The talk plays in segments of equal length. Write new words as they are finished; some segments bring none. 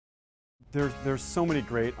There's so many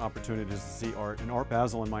great opportunities to see art, and Art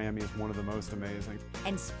Basel in Miami is one of the most amazing.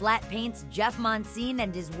 And Splat Paint's Jeff Monsine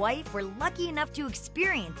and his wife were lucky enough to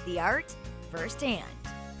experience the art firsthand.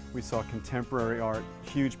 We saw contemporary art,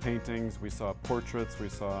 huge paintings, we saw portraits, we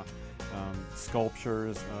saw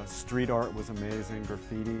sculptures, street art was amazing,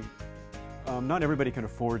 graffiti. Not everybody can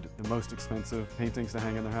afford the most expensive paintings to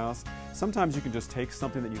hang in their house. Sometimes you can just take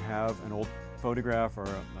something that you have, an old photograph or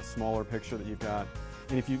a smaller picture that you've got,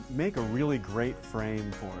 and if you make a really great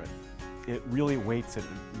frame for it, it really weights it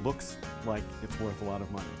and looks like it's worth a lot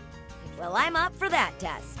of money. Well, I'm up for that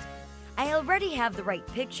test. I already have the right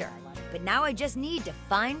picture, but now I just need to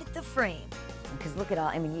find the frame. Because look at all,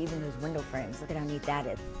 I mean, even those window frames, look at how neat that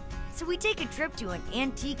is. So we take a trip to an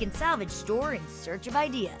antique and salvage store in search of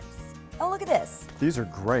ideas. Oh, look at this. These are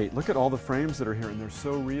great. Look at all the frames that are here, and they're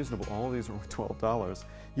so reasonable. All of these are $12.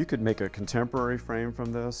 You could make a contemporary frame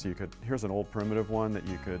from this. Here's an old primitive one that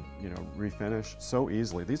you could, refinish so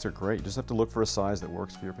easily. These are great. You just have to look for a size that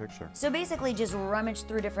works for your picture. So basically just rummage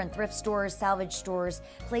through different thrift stores, salvage stores,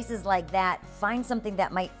 places like that, find something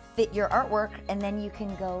that might fit your artwork, and then you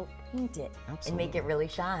can go paint it. Absolutely. And make it really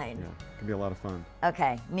shine. Yeah, it can be a lot of fun.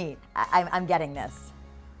 Okay, neat. I'm getting this.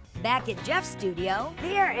 Back at Jeff's studio,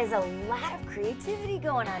 There is a lot of creativity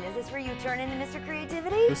going on. Is this where you turn into Mr.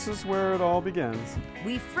 Creativity? This is where it all begins.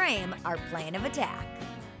 we frame our plan of attack.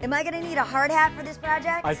 Am I gonna need a hard hat for this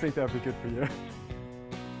project? I think that would be good for you.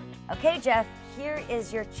 Okay, Jeff, here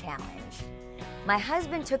is your challenge. My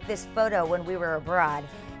husband took this photo when we were abroad,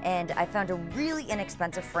 and I found a really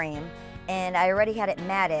inexpensive frame, and I already had it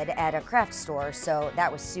matted at a craft store, so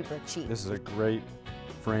that was super cheap. This is a great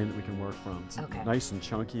frame that we can work from. It's Okay. nice and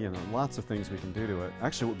chunky, and there are lots of things we can do to it.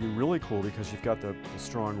 Actually, it would be really cool because you've got the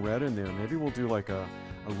strong red in there. Maybe we'll do like a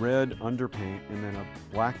red underpaint and then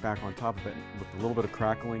a black back on top of it with a little bit of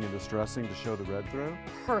crackling and distressing to show the red through.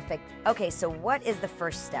 Perfect. Okay, so what is the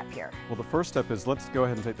first step here? Well, the first step is let's go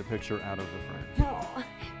ahead and take the picture out of the frame. No,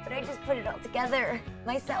 but I just put it all together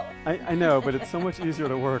myself. I know, but it's so much easier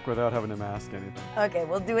to work without having to mask anything. Okay,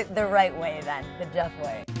 we'll do it the right way then, the Jeff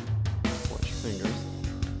way. Watch your fingers.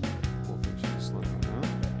 Pull things just like that.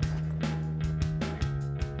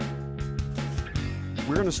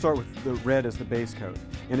 We're going to start with the red as the base coat,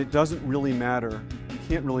 and it doesn't really matter. You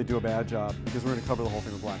can't really do a bad job because we're going to cover the whole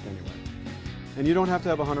thing with black anyway. And you don't have to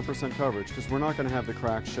have 100% coverage because we're not going to have the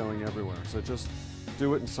cracks showing everywhere. So just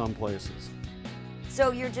do it in some places.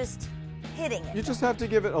 So you're just hitting it. You just have to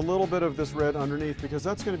give it a little bit of this red underneath because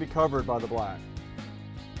that's going to be covered by the black.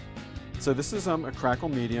 So this is a crackle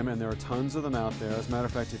medium, and there are tons of them out there. As a matter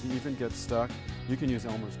of fact, if you even get stuck, you can use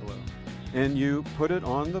Elmer's glue. And you put it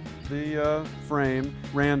on the frame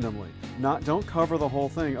randomly. Don't cover the whole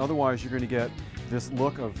thing, otherwise you're going to get this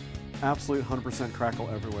look of absolute 100% crackle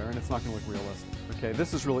everywhere, and it's not going to look realistic. Okay,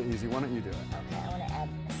 this is really easy. Why don't you do it? Okay, I want to add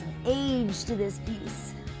some age to this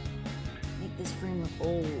piece. Make this frame look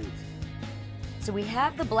old. So we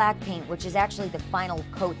have the black paint, which is actually the final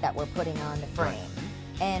coat that we're putting on the frame. Right.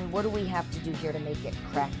 And what do we have to do here to make it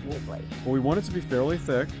crack smoothly? Well, we want it to be fairly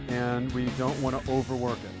thick, and we don't want to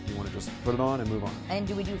overwork it. You want to just put it on and move on. And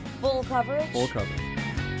do we do full coverage? Full coverage.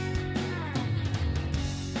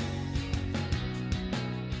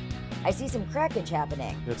 I see some crackage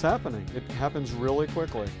happening. It's happening. It happens really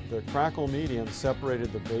quickly. The crackle medium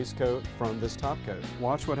separated the base coat from this top coat.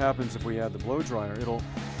 Watch what happens if we add the blow dryer.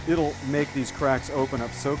 It'll make these cracks open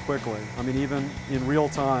up so quickly. I mean, even in real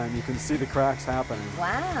time, you can see the cracks happening.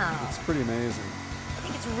 Wow. It's pretty amazing. I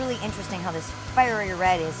think it's really interesting how this fiery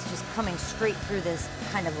red is just coming straight through this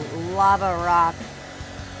kind of lava rock,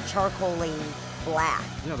 charcoaly black.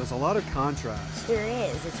 Yeah, there's a lot of contrast. There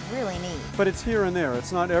is. It's really neat. But it's here and there.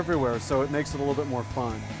 It's not everywhere, so it makes it a little bit more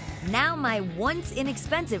fun. Now my once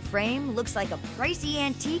inexpensive frame looks like a pricey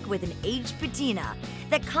antique with an aged patina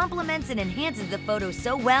that complements and enhances the photo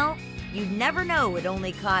so well, you'd never know it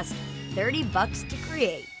only cost $30 to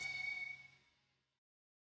create.